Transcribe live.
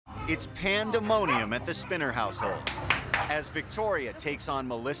It's pandemonium at the Spinner household as Victoria takes on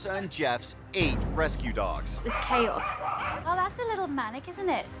Melissa and Jeff's 8 rescue dogs. There's chaos. Oh, that's a little manic, isn't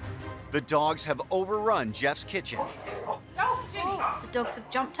it? The dogs have overrun Jeff's kitchen. The dogs have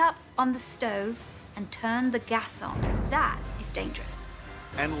jumped up on the stove and turned the gas on. That is dangerous.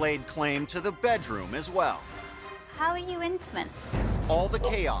 And laid claim to the bedroom as well. How are you intimate? All the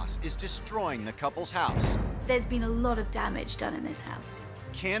chaos is destroying the couple's house. There's been a lot of damage done in this house.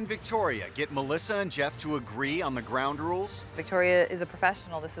 Can Victoria get Melissa and Jeff to agree on the ground rules? Victoria is a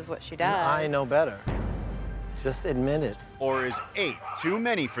professional. This is what she does. I know better. Just admit it. Or is 8 too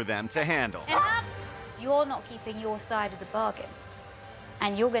many for them to handle? Enough! You're not keeping your side of the bargain.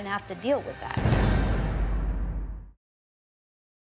 And you're going to have to deal with that.